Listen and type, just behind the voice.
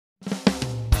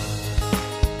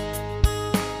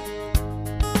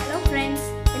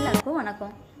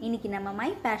வணக்கம். இன்னைக்கு நம்ம மை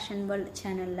பேஷன் வேர்ல்ட்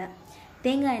சேனல்ல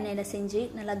தேங்காய் எண்ணெயில செஞ்சு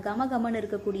நல்லா கமகமன்னு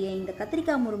இருக்கக்கூடிய இந்த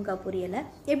கத்திரிக்காய் முருங்காய் பொரியலை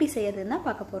எப்படி செய்யறதுன்னு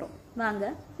பார்க்க போறோம். வாங்க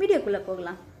வீடியோக்குள்ள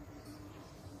போகலாம்.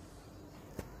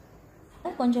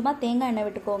 கொஞ்சமா தேங்காய் எண்ணெய்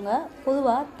விட்டுக்கோங்க.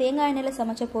 பொதுவாக தேங்காய் எண்ணெயில்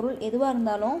சமைச்ச பொருள் எதுவாக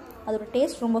இருந்தாலும் அதோட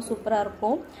டேஸ்ட் ரொம்ப சூப்பராக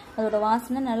இருக்கும். அதோட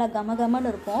வாசனை நல்லா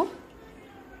கமகமன்னு இருக்கும்.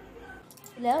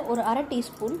 இதில் ஒரு அரை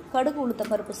டீஸ்பூன் கடுகு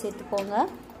உளுத்தம் பருப்பு சேர்த்துக்கோங்க.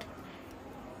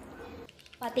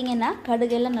 பார்த்திங்கன்னா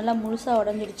கடுகெல்லாம் நல்லா முழுசாக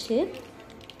உடஞ்சிடுச்சு.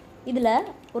 இதில்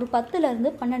ஒரு 10லேருந்து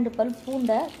 12 பல்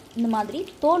பூண்டை இந்த மாதிரி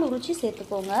தோல் உரித்து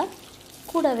சேர்த்துக்கோங்க.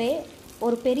 கூடவே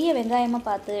ஒரு பெரிய வெங்காயமாக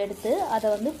பார்த்து எடுத்து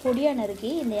அதை பொடியாக நறுக்கி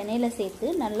இந்த எண்ணெயில்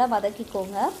சேர்த்து நல்லா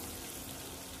வதக்கிக்கோங்க.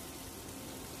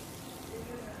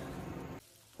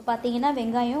 பார்த்திங்கன்னா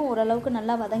வெங்காயம் ஓரளவுக்கு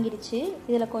நல்லா வதங்கிடுச்சு.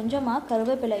 இதில் கொஞ்சமாக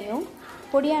கருவேப்பிலையும்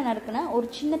பொடியாக நறுக்கின ஒரு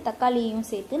சின்ன தக்காளியையும்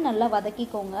சேர்த்து நல்லா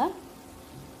வதக்கிக்கோங்க.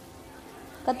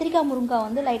 கத்திரிக்காய்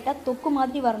முருங்காய் லைட்டாக தொக்கு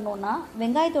மாதிரி வரணும்னா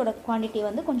வெங்காயத்தோட குவான்டிட்டி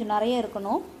கொஞ்சம் நிறைய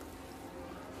இருக்கணும்.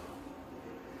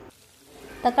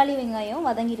 தக்காளி வெங்காயம்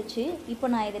வதங்கிடுச்சு. இப்போ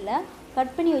நான் இதில்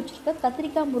கட் பண்ணி வச்சுருக்க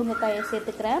கத்திரிக்காய் முருங்கைக்காயை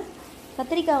சேர்த்துக்கிறேன்.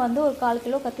 கத்திரிக்காய் ஒரு 1/4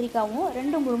 கிலோ கத்திரிக்காயும்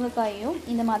 2 முருங்கைக்காயையும்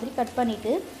இந்த மாதிரி கட்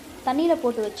பண்ணிவிட்டு தண்ணியில்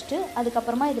போட்டு வச்சுட்டு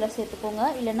அதுக்கப்புறமா இதில் சேர்த்துக்கோங்க.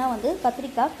 இல்லைன்னா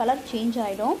கத்திரிக்காய் கலர் சேஞ்ச்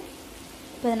ஆகிடும்.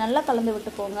 இப்போ இதை நல்லா கலந்து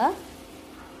விட்டுக்கோங்க.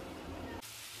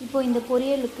 இப்போ இந்த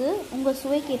பொரியலுக்கு உங்கள்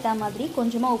சுவைக்கு ஏற்ற மாதிரி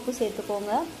கொஞ்சமாக உப்பு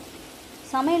சேர்த்துக்கோங்க.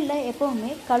 சமையலில் எப்போவுமே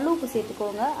கல் உப்பு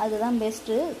சேர்த்துக்கோங்க, அதுதான்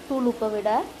பெஸ்ட்டு தூள் உப்பை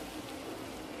விட.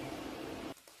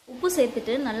 உப்பு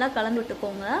சேர்த்துட்டு நல்லா கலந்து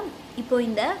விட்டுக்கோங்க. இப்போ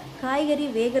இந்த காய்கறி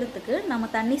வேகிறதுக்கு நம்ம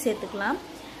தண்ணி சேர்த்துக்கலாம்.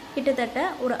 கிட்டத்தட்ட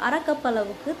ஒரு அரை கப்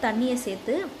அளவுக்கு தண்ணியை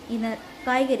சேர்த்து இந்த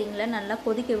காய்கறிங்களை நல்லா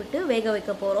கொதிக்க விட்டு வேக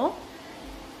வைக்க போகிறோம்.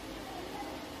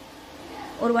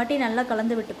 ஒரு வாட்டி நல்லா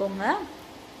கலந்து விட்டுக்கோங்க.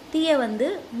 தீயை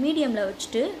மீடியமில்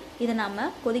வச்சுட்டு இதை நாம்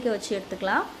கொதிக்க வச்சு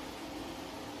எடுத்துக்கலாம்.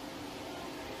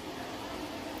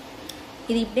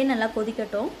 இது இப்படியே நல்லா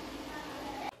கொதிக்கட்டும்.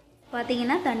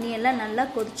 பார்த்திங்கன்னா தண்ணியெல்லாம் நல்லா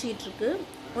கொதிச்சிட்ருக்கு.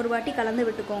 ஒரு வாட்டி கலந்து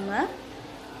விட்டுக்கோங்க.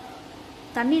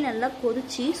 தண்ணி நல்லா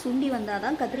கொதித்து சுண்டி வந்தால்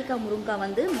தான் கத்திரிக்காய்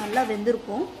முருங்காய் நல்லா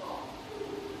வெந்திருக்கும்.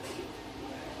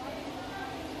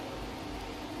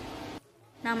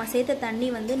 நாம் சேர்த்த தண்ணி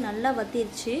நல்லா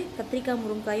வத்திருச்சு. கத்திரிக்காய்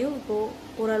முருங்காயும் இப்போது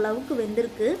ஓரளவுக்கு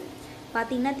வெந்திருக்கு.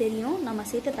 பார்த்திங்கன்னா தெரியும், நம்ம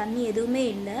சேர்த்த தண்ணி எதுவுமே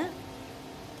இல்லை.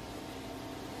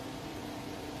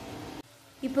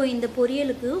 இப்போ இந்த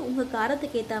பொரியலுக்கு உங்கள்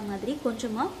காரத்துக்கு ஏற்ற மாதிரி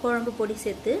கொஞ்சமாக குழம்பு பொடி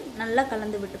சேர்த்து நல்லா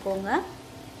கலந்து விட்டுக்கோங்க.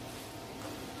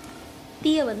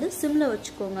 தீயை சிம்மில்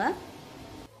வச்சுக்கோங்க.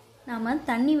 நாம்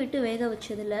தண்ணி விட்டு வேக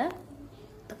வச்சதில்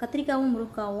கத்திரிக்காயும்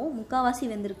முருங்காவும் முக்கால்வாசி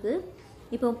வெந்திருக்கு.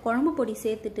 இப்போ குழம்பு பொடி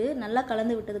சேர்த்துட்டு நல்லா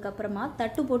கலந்து விட்டதுக்கப்புறமா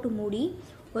தட்டு போட்டு மூடி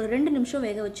ஒரு 2 நிமிஷம்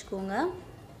வேக வச்சுக்கோங்க.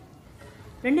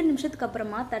 2 நிமிஷத்துக்கு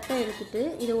அப்புறமா தட்டை எடுத்துட்டு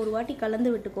இதை ஒரு வாட்டி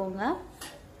கலந்து விட்டுக்கோங்க.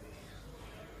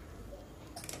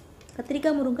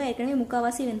 கத்திரிக்காய் முருங்காய் ஏற்கனவே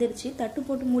முக்கால்வாசி வெந்துடுச்சு. தட்டு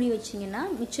போட்டு மூடி வச்சிங்கன்னா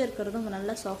மிச்சம் இருக்கிறதும்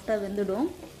நல்லா சாஃப்டாக வெந்துடும்.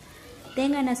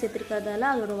 தேங்காய் எண்ணெய் சேர்த்துருக்கிறதால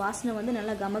அதோட வாசனை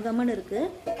நல்லா கமகமன்னு இருக்குது.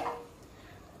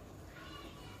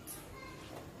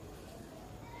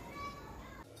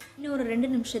 இன்னும் ஒரு 2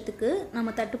 நிமிஷத்துக்கு நம்ம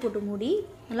தட்டு போட்டு மூடி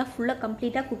நல்லா ஃபுல்லாக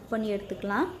கம்ப்ளீட்டாக குக் பண்ணி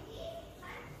எடுத்துக்கலாம்.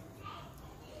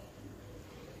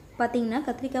 பார்த்திங்கன்னா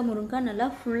கத்திரிக்காய் முருங்காய் நல்லா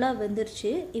ஃபுல்லாக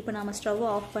வெந்துருச்சு. இப்போ நம்ம ஸ்டவ்வை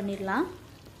ஆஃப் பண்ணிடலாம்.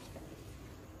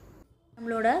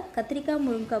 நம்மளோட கத்திரிக்காய்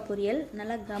முருங்காய் பொரியல்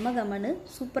நல்லா கமகமன்னு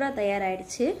சூப்பராக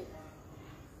தயாராகிடுச்சு.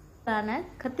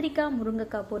 கத்திரிக்காய்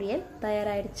முருங்கைக்காய் பொரியல்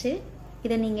தயாராகிடுச்சு.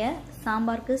 இதை நீங்கள்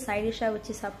சாம்பாருக்கு சைடிஷாக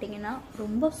வச்சு சாப்பிட்டிங்கன்னா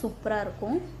ரொம்ப சூப்பராக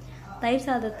இருக்கும். தயிர்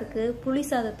சாதத்துக்கு, புளி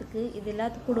சாதத்துக்கு, இது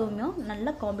எல்லாத்துக்கூடவுமே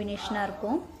நல்ல காம்பினேஷனாக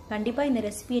இருக்கும். கண்டிப்பாக இந்த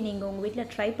ரெசிபியை நீங்கள் உங்கள்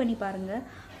வீட்டில் ட்ரை பண்ணி பாருங்கள்.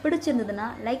 பிடிச்சிருந்ததுன்னா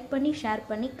லைக் பண்ணி, ஷேர்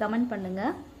பண்ணி, கமெண்ட்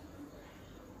பண்ணுங்கள்.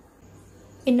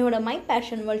 என்னோட மை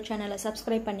பேஷன் வேர்ல்ட் சேனலை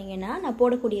சப்ஸ்கிரைப் பண்ணிங்கன்னா நான்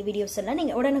போடக்கூடிய வீடியோஸ் எல்லாம்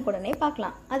நீங்கள் உடனுக்குடனே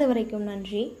பார்க்கலாம். அது வரைக்கும்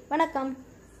நன்றி, வணக்கம்.